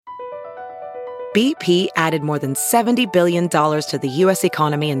BP added more than $70 billion to the U.S.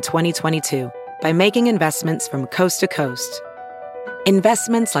 economy in 2022 by making investments from coast to coast.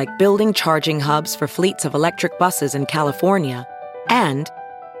 Investments like building charging hubs for fleets of electric buses in California and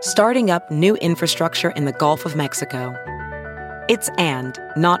starting up new infrastructure in the Gulf of Mexico. It's and,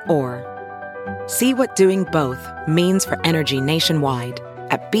 not or. See what doing both means for energy nationwide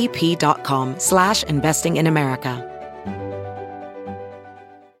at bp.com/investing in America.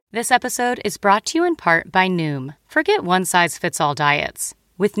 This episode is brought to you in part by Noom. Forget one-size-fits-all diets.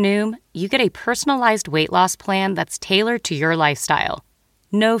 With Noom, you get a personalized weight loss plan that's tailored to your lifestyle.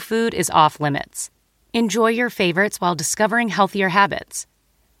 No food is off limits. Enjoy your favorites while discovering healthier habits.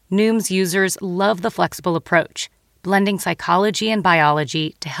 Noom's users love the flexible approach, blending psychology and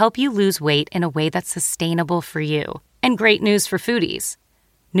biology to help you lose weight in a way that's sustainable for you. And great news for foodies.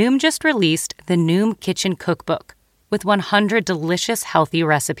 Noom just released the Noom Kitchen Cookbook with 100 delicious, healthy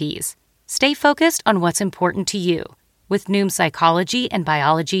recipes. Stay focused on what's important to you with Noom's psychology and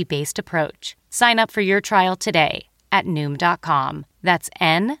biology-based approach. Sign up for your trial today at Noom.com. That's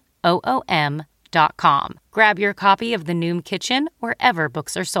Noom.com. Grab your copy of The Noom Kitchen wherever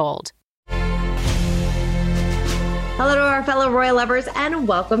books are sold. Hello to our fellow royal lovers and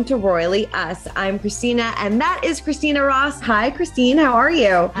welcome to Royally Us. I'm Christina and that is Christina Ross. Hi, Christine. How are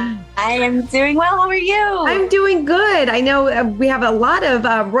you? I am doing well. How are you? I'm doing good. I know we have a lot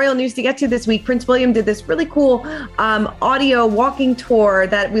of royal news to get to this week. Prince William did this really cool audio walking tour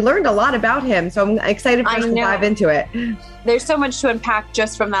that we learned a lot about him. So I'm excited for us to dive into it. There's so much to unpack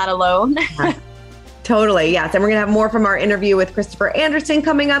just from that alone. Totally, yes. And we're going to have more from our interview with Christopher Anderson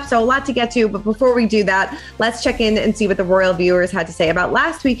coming up. So a lot to get to. But before we do that, let's check in and see what the royal viewers had to say about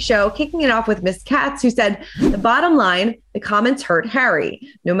last week's show, kicking it off with Miss Katz, who said, the bottom line, the comments hurt Harry,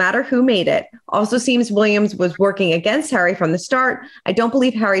 no matter who made it. Also seems Williams was working against Harry from the start. I don't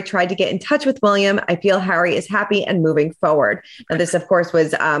believe Harry tried to get in touch with William. I feel Harry is happy and moving forward. Now, this, of course,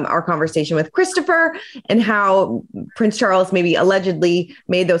 was our conversation with Christopher and how Prince Charles maybe allegedly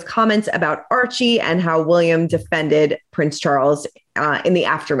made those comments about Archie and how William defended Prince Charles in the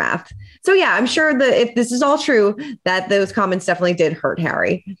aftermath. So, yeah, I'm sure that if this is all true, that those comments definitely did hurt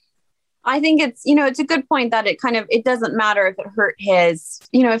Harry. I think it's a good point that it doesn't matter if it hurt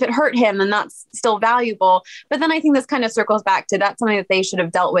if it hurt him, then that's still valuable. But then I think this kind of circles back to that's something that they should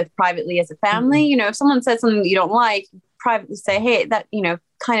have dealt with privately as a family. Mm-hmm. If someone says something that you don't like, privately say, hey, that,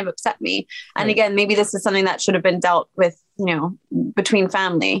 kind of upset me. And again, maybe this is something that should have been dealt with, between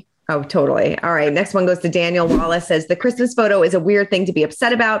family. Oh, totally. All right. Next one goes to Daniel Wallace. Says the Christmas photo is a weird thing to be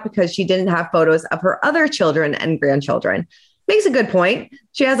upset about because she didn't have photos of her other children and grandchildren. Makes a good point.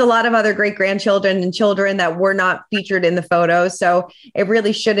 She has a lot of other great grandchildren and children that were not featured in the photo. So it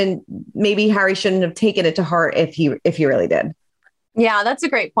really maybe Harry shouldn't have taken it to heart if he really did. Yeah, that's a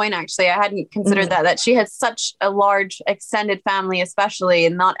great point, actually. I hadn't considered that she has such a large extended family, especially,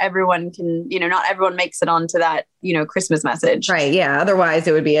 and not everyone makes it onto that, Christmas message. Right. Yeah. Otherwise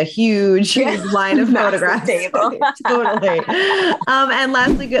it would be a huge line of photographs. Totally. And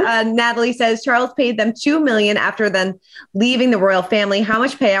lastly, Natalie says Charles paid them $2 million after then leaving the royal family. How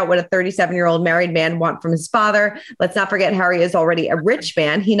much payout would a 37-year-old married man want from his father? Let's not forget Harry is already a rich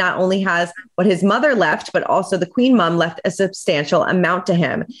man. He not only has what his mother left, but also the Queen Mum left a substantial amount to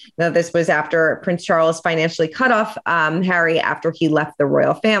him. Now, this was after Prince Charles financially cut off Harry after he left the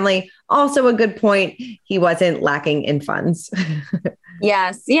royal family. Also a good point. He wasn't lacking in funds.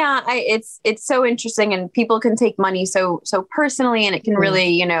 Yes. Yeah. It's so interesting, and people can take money so personally, and it can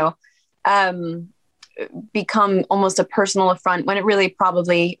really, become almost a personal affront when it really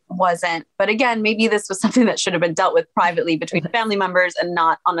probably wasn't. But again, maybe this was something that should have been dealt with privately between family members and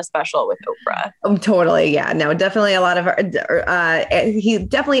not on a special with Oprah. Totally. Yeah, no, definitely a lot of, he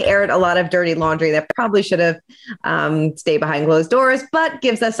definitely aired a lot of dirty laundry that probably should have stayed behind closed doors, but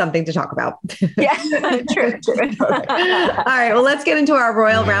gives us something to talk about. Yeah, true. All right, well, let's get into our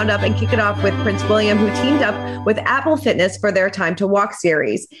royal roundup and kick it off with Prince William, who teamed up with Apple Fitness for their Time to Walk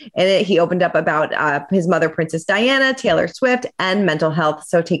series. And he opened up about his mother, Princess Diana, Taylor Swift, and mental health.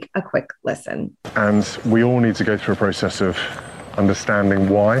 So take a quick listen. And we all need to go through a process of understanding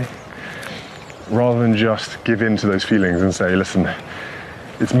why, rather than just give in to those feelings and say, listen,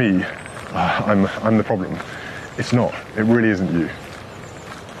 it's me. I'm the problem. It's not. It really isn't you.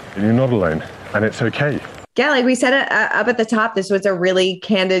 And you're not alone. And it's okay. Yeah, like we said up at the top, this was a really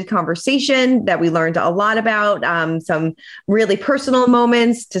candid conversation that we learned a lot about, some really personal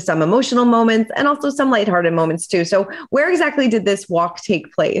moments to some emotional moments and also some lighthearted moments too. So where exactly did this walk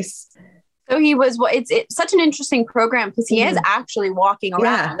take place? So it's such an interesting program because he is actually walking around.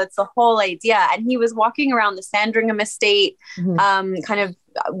 Yeah. That's the whole idea. And he was walking around the Sandringham estate, kind of,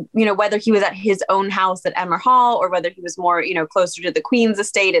 whether he was at his own house at Emmer Hall or whether he was more, closer to the Queen's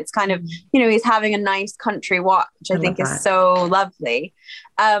estate. It's kind of, he's having a nice country walk, which I think is so lovely.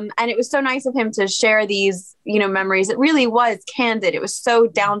 And it was so nice of him to share these, memories. It really was candid. It was so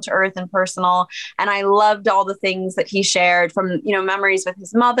down to earth and personal. And I loved all the things that he shared from, memories with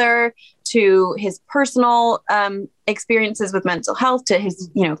his mother to his personal experiences with mental health to his,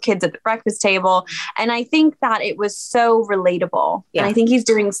 kids at the breakfast table. And I think that it was so relatable. Yeah. And I think he's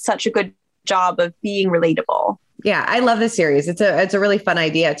doing such a good job of being relatable. Yeah, I love this series. It's a really fun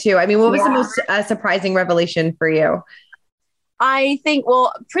idea too. I mean, what was the most surprising revelation for you? I think,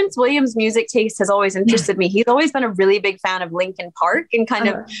 Prince William's music taste has always interested me. He's always been a really big fan of Linkin Park and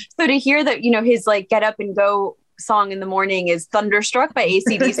so to hear that, his like Get Up and Go song in the morning is Thunderstruck by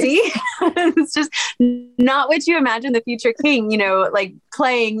AC/DC. It's just not what you imagine the future king, like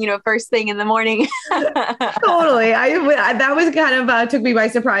playing, first thing in the morning. Totally. That was kind of took me by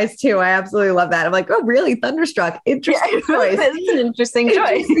surprise too. I absolutely love that. I'm like, oh, really? Thunderstruck. Interesting choice. It's an interesting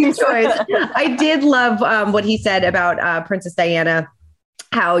choice. I did love what he said about Princess Diana.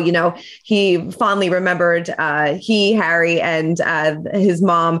 How, he fondly remembered Harry and his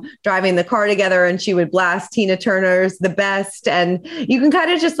mom driving the car together, and she would blast Tina Turner's The Best. And you can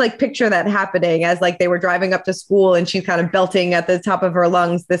kind of just like picture that happening as like they were driving up to school and she's kind of belting at the top of her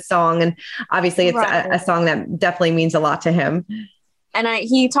lungs this song. And obviously it's a song that definitely means a lot to him. And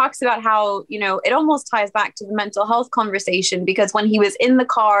he talks about how, it almost ties back to the mental health conversation, because when he was in the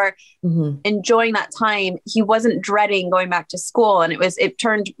car enjoying that time, he wasn't dreading going back to school. And it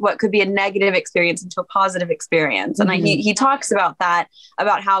turned what could be a negative experience into a positive experience. And he talks about that,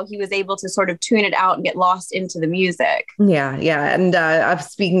 about how he was able to sort of tune it out and get lost into the music. Yeah. Yeah. And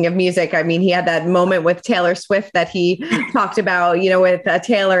speaking of music, I mean, he had that moment with Taylor Swift that he talked about, with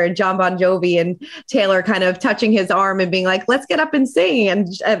Taylor and John Bon Jovi, and Taylor kind of touching his arm and being like, let's get up and sing. And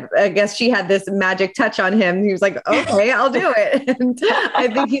I guess she had this magic touch on him. He was like, okay, I'll do it. And I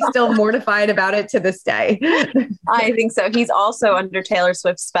think he's still mortified about it to this day. I think so. He's also under Taylor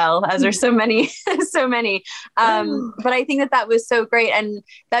Swift's spell, as there's so many. But I think that was so great. And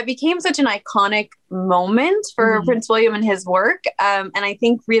that became such an iconic moment for Prince William and his work. And I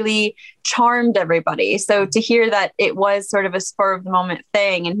think really charmed everybody. So to hear that it was sort of a spur of the moment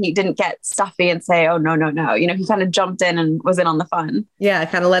thing and he didn't get stuffy and say, oh, no. He kind of jumped in and was in on the fun. Yeah,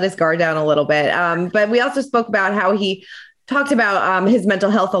 kind of let his guard down a little bit. But we also spoke about how he talked about his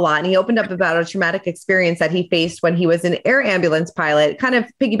mental health a lot. And he opened up about a traumatic experience that he faced when he was an air ambulance pilot. Kind of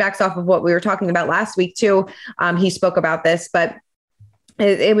piggybacks off of what we were talking about last week too. He spoke about this, but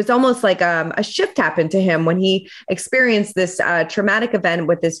it was almost like a shift happened to him when he experienced this traumatic event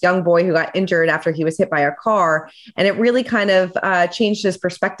with this young boy who got injured after he was hit by a car. And it really kind of changed his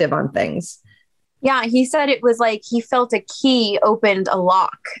perspective on things. Yeah, he said it was like he felt a key opened a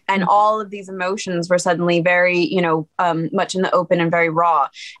lock and all of these emotions were suddenly very, much in the open and very raw.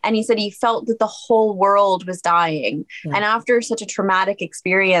 And he said he felt that the whole world was dying. Yeah. And after such a traumatic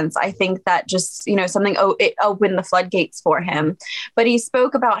experience, I think that just, it opened the floodgates for him. But he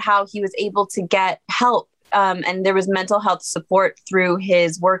spoke about how he was able to get help. And there was mental health support through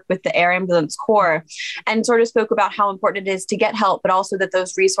his work with the Air Ambulance Corps, and sort of spoke about how important it is to get help, but also that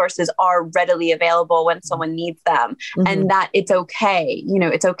those resources are readily available when someone needs them, and that it's okay.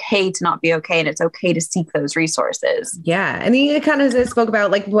 It's okay to not be okay, and it's okay to seek those resources. Yeah. And he kind of spoke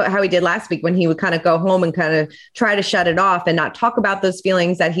about like how he did last week when he would kind of go home and kind of try to shut it off and not talk about those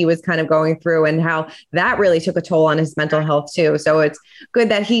feelings that he was kind of going through, and how that really took a toll on his mental health too. So it's good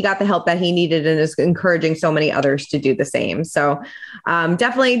that he got the help that he needed and is encouraging so many others to do the same. So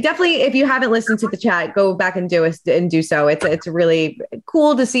definitely, if you haven't listened to the chat, go back and do so. It's really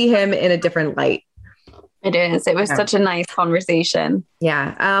cool to see him in a different light. It is. It was such a nice conversation.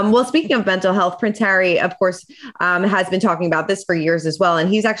 Yeah. Well, speaking of mental health, Prince Harry, of course, has been talking about this for years as well. And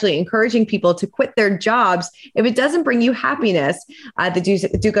he's actually encouraging people to quit their jobs if it doesn't bring you happiness.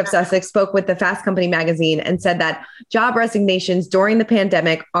 The Duke of Sussex spoke with the Fast Company magazine and said that job resignations during the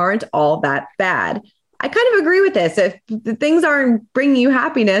pandemic aren't all that bad. I kind of agree with this. If the things aren't bringing you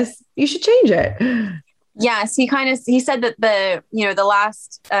happiness, you should change it. Yes. He said that the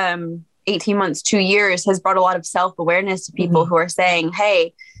last 18 months, 2 years has brought a lot of self-awareness to people who are saying,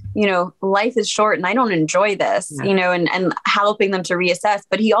 hey, life is short and I don't enjoy this, and helping them to reassess.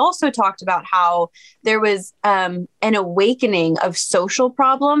 But he also talked about how there was an awakening of social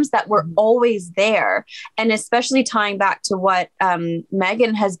problems that were always there. And especially tying back to what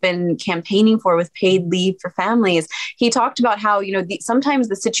Meghan has been campaigning for with paid leave for families. He talked about how, sometimes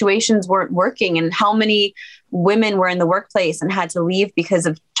the situations weren't working and how many women were in the workplace and had to leave because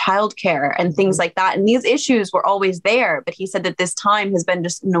of childcare and things like that. And these issues were always there. But he said that this time has been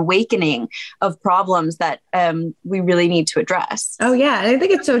just an awakening of problems that we really need to address. Oh, yeah. And I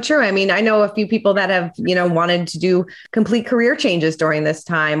think it's so true. I mean, I know a few people that have, wanted to do complete career changes during this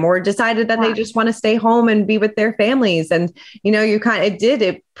time or decided that they just want to stay home and be with their families. And,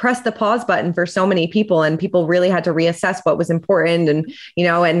 it pressed the pause button for so many people, and people really had to reassess what was important and,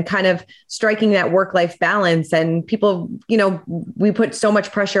 and kind of striking that work-life balance. And people, we put so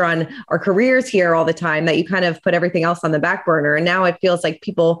much pressure on our careers here all the time that you kind of put everything else on the back burner. And now it feels like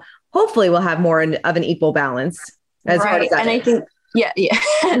people hopefully will have more of an equal balance. Right. And I think,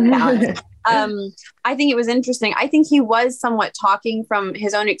 balance. I think it was interesting. I think he was somewhat talking from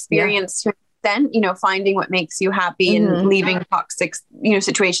his own experience to an extent, finding what makes you happy and leaving toxic,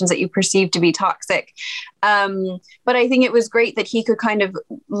 situations that you perceive to be toxic. But I think it was great that he could kind of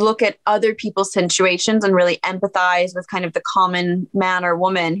look at other people's situations and really empathize with kind of the common man or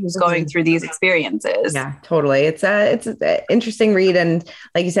woman who's going through these experiences. Yeah, totally. It's an interesting read. And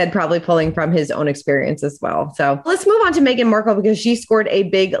like you said, probably pulling from his own experience as well. So let's move on to Meghan Markle, because she scored a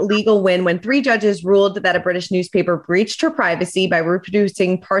big legal win when 3 judges ruled that a British newspaper breached her privacy by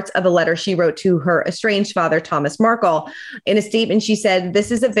reproducing parts of a letter she wrote to her estranged father, Thomas Markle. In a statement, she said,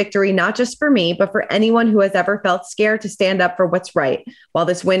 "This is a victory, not just for me, but for anyone who has ever felt scared to stand up for what's right. While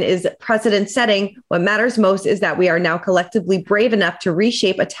this win is precedent setting, what matters most is that we are now collectively brave enough to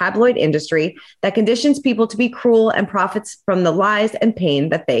reshape a tabloid industry that conditions people to be cruel and profits from the lies and pain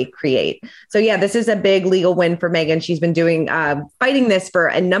that they create." So yeah, this is a big legal win for Meghan. She's been fighting this for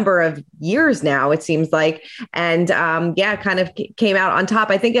a number of years now, it seems like. And kind of came out on top.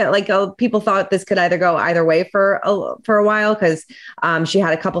 I think people thought this could either go either way for a while, because she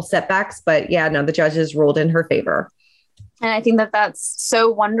had a couple setbacks, but the judges ruled in her favor. And I think that that's so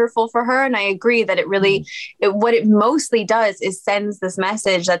wonderful for her. And I agree that it really, what it mostly does is sends this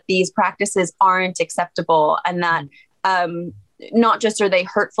message that these practices aren't acceptable, and that not just are they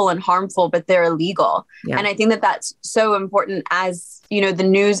hurtful and harmful, but they're illegal. Yeah. And I think that that's so important as, the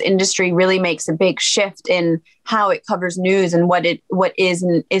news industry really makes a big shift in how it covers news and what is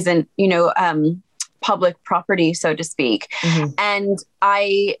and isn't, public property, so to speak. And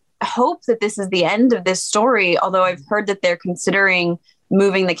I hope that this is the end of this story, although I've heard that they're considering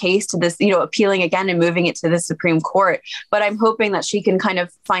moving the case to this, appealing again and moving it to the Supreme Court. But I'm hoping that she can kind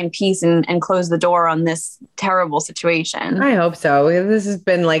of find peace and close the door on this terrible situation. I hope so. This has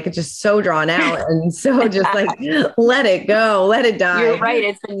been just so drawn out and so just let it go, let it die. You're right.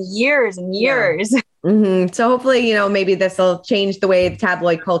 It's been years and years. Yeah. So hopefully, maybe this will change the way the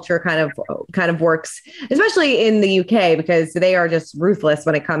tabloid culture kind of works, especially in the UK, because they are just ruthless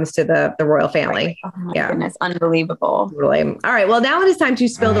when it comes to the royal family. Right. Oh my goodness, unbelievable. Really. All right. Well, now it is time to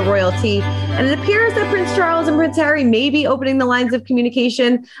spill the royal tea. And it appears that Prince Charles and Prince Harry may be opening the lines of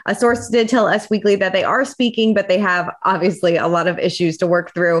communication. A source did tell Us Weekly that they are speaking, but they have obviously a lot of issues to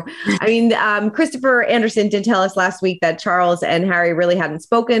work through. I mean, Christopher Anderson did tell us last week that Charles and Harry really hadn't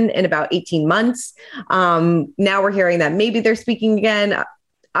spoken in about 18 months. Now we're hearing that maybe they're speaking again.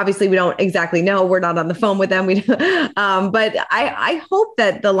 Obviously, we don't exactly know. We're not on the phone with them. But I hope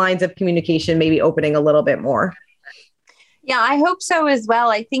that the lines of communication may be opening a little bit more. Yeah, I hope so as well.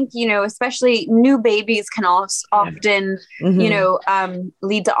 I think, especially new babies can also often,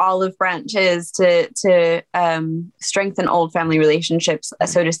 lead to olive branches to strengthen old family relationships,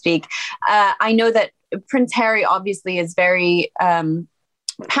 so to speak. I know that Prince Harry obviously is very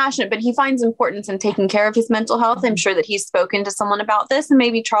passionate, but he finds importance in taking care of his mental health. I'm sure that he's spoken to someone about this, and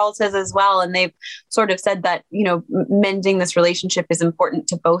maybe Charles has as well. And they've sort of said that, mending this relationship is important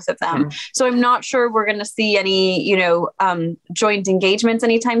to both of them. So I'm not sure we're going to see any, joint engagements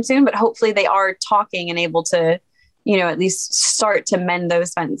anytime soon, but hopefully they are talking and able to, at least start to mend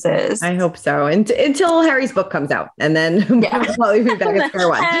those fences. I hope so. And until Harry's book comes out, and then we'll be back at square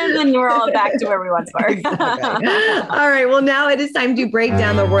one. And then we're all back to where we once were. Exactly. All right. Well, now it is time to break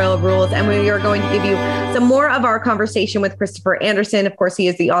down the royal rules, and we are going to give you some more of our conversation with Christopher Anderson. Of course, he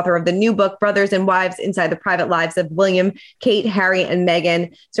is the author of the new book, Brothers and Wives: Inside the Private Lives of William, Kate, Harry, and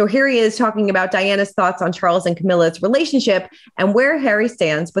Meghan. So here he is talking about Diana's thoughts on Charles and Camilla's relationship and where Harry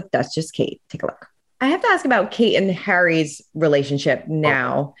stands with Duchess Kate. Take a look. I have to ask about Kate and Harry's relationship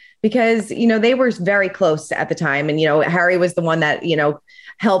now, because, they were very close at the time. And, Harry was the one that,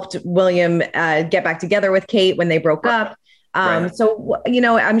 helped William get back together with Kate when they broke up. Right. So,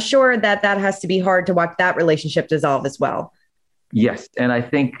 I'm sure that has to be hard to watch that relationship dissolve as well. Yes. And I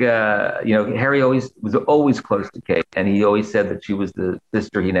think, Harry was always close to Kate, and he always said that she was the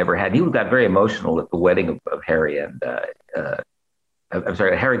sister he never had. He got very emotional at the wedding of Harry and, I'm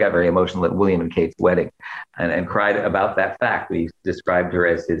sorry, Harry got very emotional at William and Kate's wedding and cried about that fact. He described her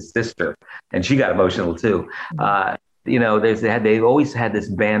as his sister, and she got emotional too. They always had this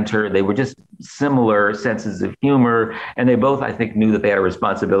banter. They were just similar senses of humor, and they both, I think, knew that they had a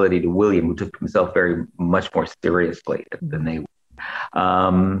responsibility to William, who took himself very much more seriously than they would.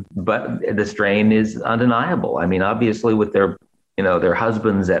 But the strain is undeniable. I mean, obviously, with their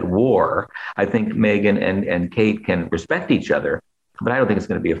husbands at war, I think Meghan and Kate can respect each other. But I don't think it's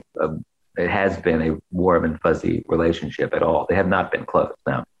going to be it has been a warm and fuzzy relationship at all. They have not been close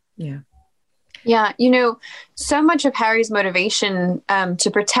now. Yeah. Yeah. So much of Harry's motivation to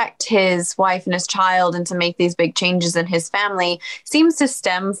protect his wife and his child and to make these big changes in his family seems to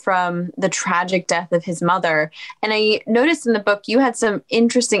stem from the tragic death of his mother. And I noticed in the book, you had some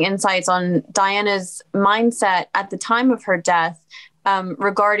interesting insights on Diana's mindset at the time of her death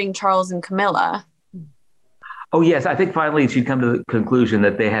regarding Charles and Camilla. Oh, yes. I think finally she'd come to the conclusion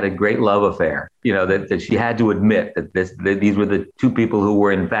that they had a great love affair, that she had to admit that these were the two people who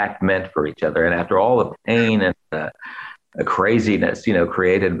were in fact meant for each other. And after all the pain and the craziness,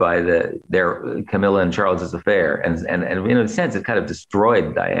 created by their Camilla and Charles's affair, and in a sense, it kind of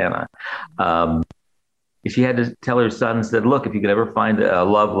destroyed Diana. She had to tell her sons that, look, if you can ever find a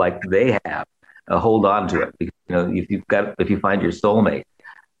love like they have, hold on to it. Because, if you find your soulmate.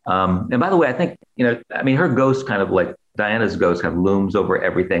 And by the way, I think, her ghost kind of like Diana's ghost kind of looms over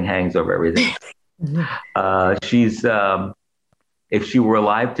everything, hangs over everything. She's, if she were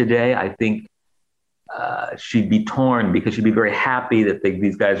alive today, I think she'd be torn, because she'd be very happy that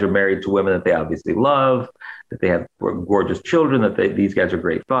these guys are married to women that they obviously love, that they have gorgeous children, that these guys are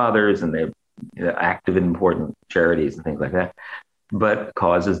great fathers, and they're active in important charities and things like that. But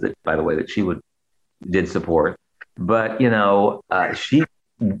causes that, by the way, that she did support. But,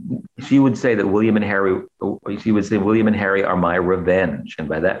 she would say that William and Harry are my revenge. And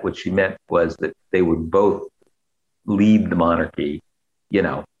by that, what she meant was that they would both lead the monarchy,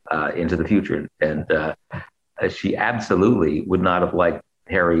 into the future. And she absolutely would not have liked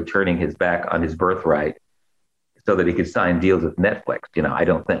Harry turning his back on his birthright so that he could sign deals with Netflix. I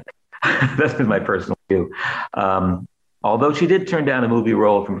don't think. That's been my personal view. Although she did turn down a movie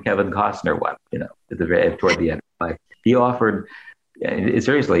role from Kevin Costner toward the end of life. He offered...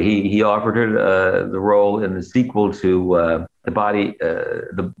 Seriously, he offered her the role in the sequel to the Bodyguard,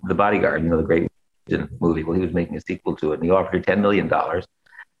 the great movie. Well, he was making a sequel to it, and he offered her $10 million.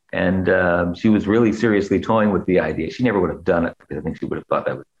 And she was really seriously toying with the idea. She never would have done it, because I think she would have thought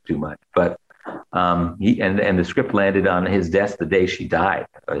that was too much. But the script landed on his desk the day she died.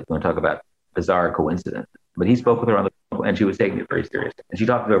 I want to talk about bizarre coincidence. But he spoke with her on the phone, and she was taking it very seriously. And she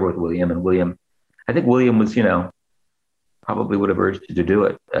talked it over with William, and I think William was, probably would have urged you to do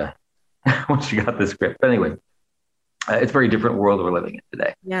it once she got the script. But anyway, it's a very different world we're living in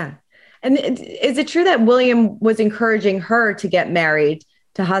today. Yeah. And is it true that William was encouraging her to get married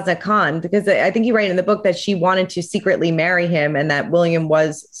to Haza Khan? Because I think you write in the book that she wanted to secretly marry him, and that William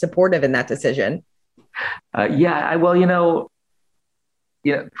was supportive in that decision. For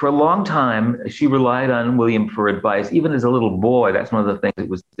a long time, she relied on William for advice. Even as a little boy, that's one of the things that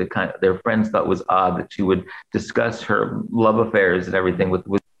was their friends thought was odd, that she would discuss her love affairs and everything with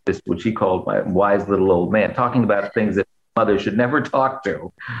this, what she called my wise little old man, talking about things that mother should never talk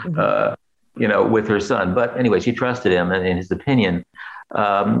to, with her son. But anyway, she trusted him, and in his opinion,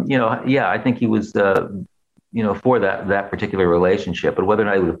 I think he was, for that particular relationship. But whether or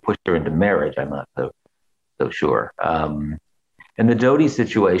not he would have pushed her into marriage, I'm not so sure. In the Dodi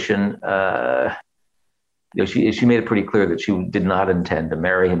situation, she made it pretty clear that she did not intend to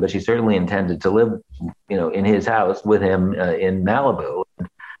marry him, but she certainly intended to live, in his house with him in Malibu.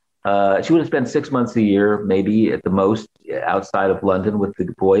 She would have spent 6 months a year, maybe at the most, outside of London with the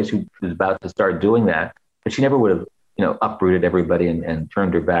boys, who was about to start doing that. But she never would have, uprooted everybody and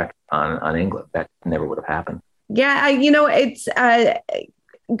turned her back on England. That never would have happened. Yeah, it's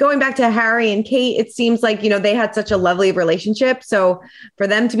going back to Harry and Kate, it seems like, they had such a lovely relationship. So for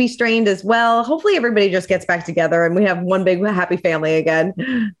them to be strained as well, hopefully everybody just gets back together and we have one big happy family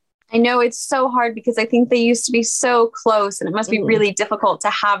again. I know it's so hard because I think they used to be so close, and it must be really difficult to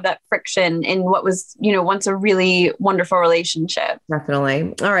have that friction in what was, once a really wonderful relationship.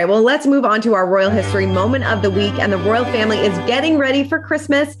 Definitely. All right. Well, let's move on to our royal history moment of the week. And the royal family is getting ready for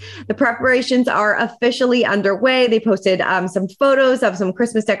Christmas. The preparations are officially underway. They posted some photos of some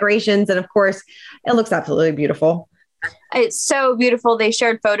Christmas decorations. And of course, it looks absolutely beautiful. It's so beautiful. They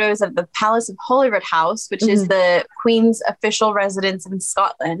shared photos of the Palace of Holyrood House, which is the Queen's official residence in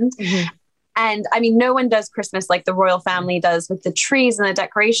Scotland. And I mean, no one does Christmas like the royal family does, with the trees and the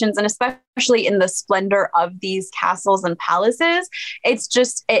decorations, and especially in the splendor of these castles and palaces. It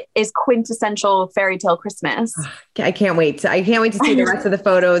is quintessential fairy tale Christmas. I can't wait. I can't wait to see the rest of the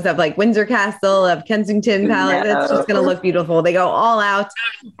photos of like Windsor Castle, of Kensington Palace. No. It's just going to look beautiful. They go all out.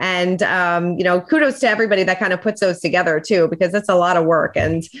 And, kudos to everybody that kind of puts those together too, because it's a lot of work.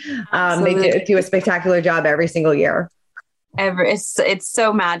 And they do a spectacular job every single year. It's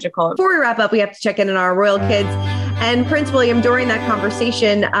so magical. Before we wrap up, we have to check in on our royal kids. And Prince William, during that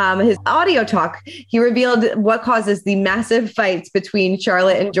conversation, his audio talk, he revealed what causes the massive fights between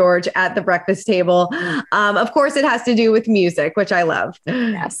Charlotte and George at the breakfast table. Of course, it has to do with music, which I love.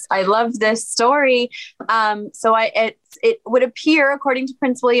 Yes, I love this story. It would appear, according to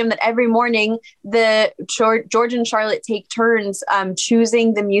Prince William, that every morning George and Charlotte take turns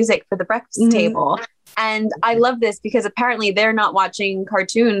choosing the music for the breakfast table. And I love this because apparently they're not watching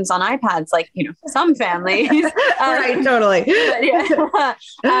cartoons on iPads like, some families. Right, totally.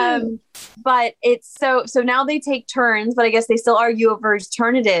 But it's so now they take turns, but I guess they still argue over whose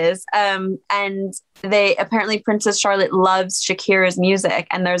turn it is. And apparently Princess Charlotte loves Shakira's music,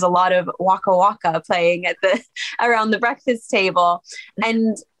 and there's a lot of Waka Waka playing around the breakfast table.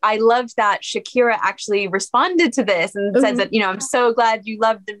 And I loved that Shakira actually responded to this and said that, I'm so glad you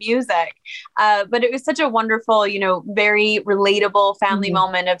loved the music. But it was such a wonderful, very relatable family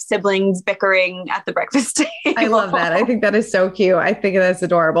moment of siblings bickering at the breakfast table. I love that. I think that is so cute. I think that's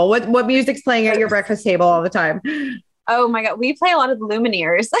adorable. What music's playing at your breakfast table all the time? Oh my God. We play a lot of the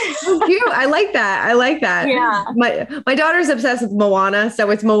Lumineers. Oh, cute. I like that. Yeah. My daughter's obsessed with Moana. So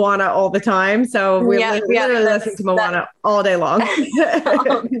it's Moana all the time. So we literally listen to Moana all day long.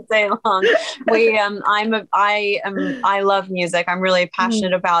 All day long. I love music. I'm really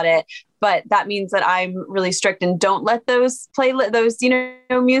passionate about it. But that means that I'm really strict and don't let those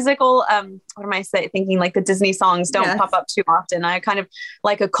musical, what am I thinking? Like the Disney songs don't pop up too often. I kind of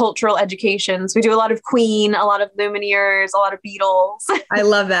like a cultural education. So we do a lot of Queen, a lot of Lumineers, a lot of Beatles. I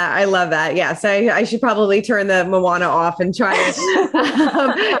love that. Yes. I should probably turn the Moana off and try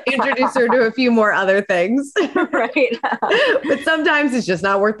to introduce her to a few more other things. Right. But sometimes it's just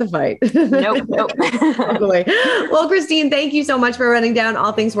not worth the fight. Nope. Totally. Well, Christine, thank you so much for running down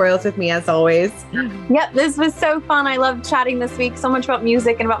all things royals with me, as always. Yep, this was so fun. I loved chatting this week so much about music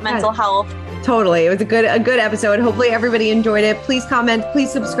and about mental health. Totally. It was a good episode. Hopefully everybody enjoyed it. Please comment,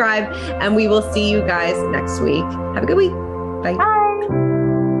 please subscribe, and we will see you guys next week. Have a good week. Bye. Bye.